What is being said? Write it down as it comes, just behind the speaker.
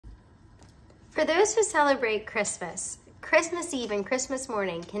For those who celebrate Christmas, Christmas Eve and Christmas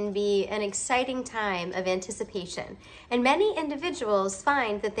morning can be an exciting time of anticipation, and many individuals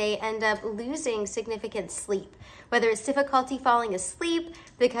find that they end up losing significant sleep, whether it's difficulty falling asleep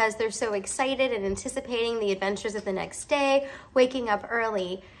because they're so excited and anticipating the adventures of the next day, waking up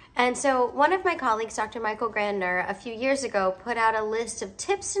early. And so one of my colleagues, Dr. Michael Grandner, a few years ago put out a list of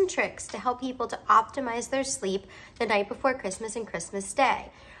tips and tricks to help people to optimize their sleep the night before Christmas and Christmas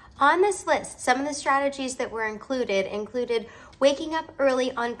Day. On this list, some of the strategies that were included waking up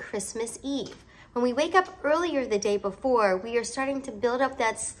early on Christmas Eve. When we wake up earlier the day before, we are starting to build up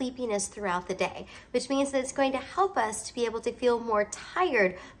that sleepiness throughout the day, which means that it's going to help us to be able to feel more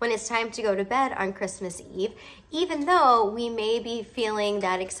tired when it's time to go to bed on Christmas Eve, even though we may be feeling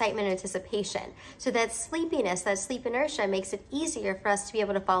that excitement and anticipation. So that sleepiness, that sleep inertia makes it easier for us to be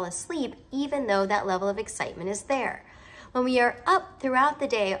able to fall asleep, even though that level of excitement is there. When we are up throughout the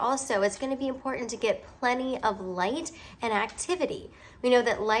day also, it's going to be important to get plenty of light and activity. We know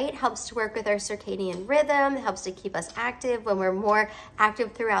that light helps to work with our circadian rhythm, helps to keep us active. When we're more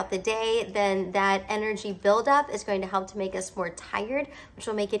active throughout the day, then that energy buildup is going to help to make us more tired, which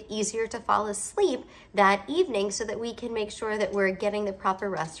will make it easier to fall asleep that evening so that we can make sure that we're getting the proper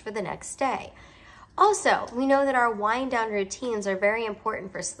rest for the next day. Also, we know that our wind down routines are very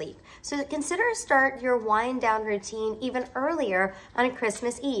important for sleep. So consider start your wind down routine even earlier on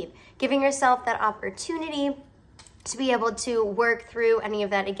Christmas Eve, giving yourself that opportunity to be able to work through any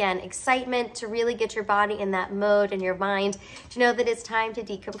of that, again, excitement, to really get your body in that mode and your mind to know that it's time to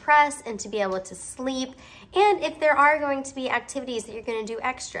decompress and to be able to sleep. And if there are going to be activities that you're going to do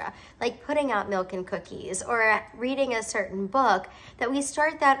extra, like putting out milk and cookies or reading a certain book, that we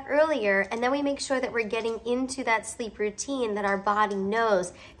start that earlier and then we make sure that we're getting into that sleep routine that our body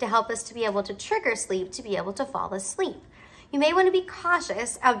knows to help us to be able to trigger sleep, to be able to fall asleep. You may want to be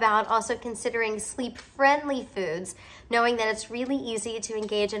cautious about also considering sleep-friendly foods, knowing that it's really easy to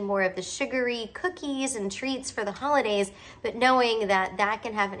engage in more of the sugary cookies and treats for the holidays, but knowing that that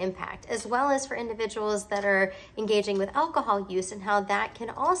can have an impact, as well as for individuals that are engaging with alcohol use and how that can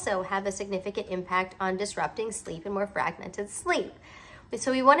also have a significant impact on disrupting sleep and more fragmented sleep.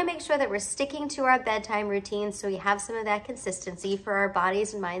 So we want to make sure that we're sticking to our bedtime routine so we have some of that consistency for our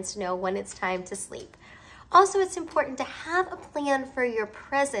bodies and minds to know when it's time to sleep. Also, it's important to have a plan for your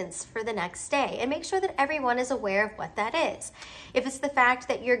presence for the next day and make sure that everyone is aware of what that is. If it's the fact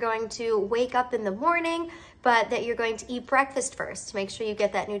that you're going to wake up in the morning, but that you're going to eat breakfast first to make sure you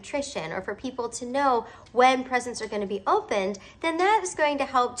get that nutrition, or for people to know when presents are going to be opened, then that is going to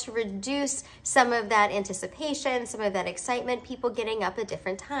help to reduce some of that anticipation, some of that excitement, people getting up at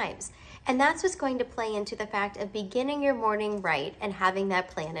different times. And that's what's going to play into the fact of beginning your morning right and having that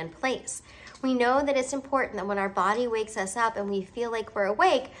plan in place. We know that it's important that when our body wakes us up and we feel like we're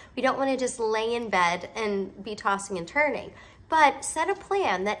awake, we don't want to just lay in bed and be tossing and turning. But set a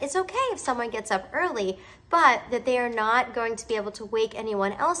plan that it's okay if someone gets up early, but that they are not going to be able to wake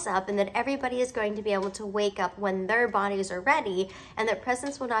anyone else up, and that everybody is going to be able to wake up when their bodies are ready, and that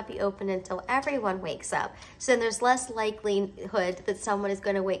presents will not be open until everyone wakes up. So then there's less likelihood that someone is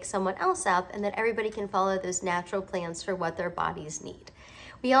going to wake someone else up, and that everybody can follow those natural plans for what their bodies need.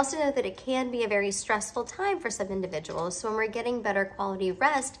 We also know that it can be a very stressful time for some individuals, so when we're getting better quality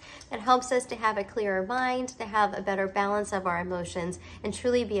rest, it helps us to have a clearer mind, to have a better balance of our emotions, and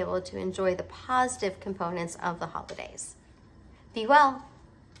truly be able to enjoy the positive components of the holidays. Be well.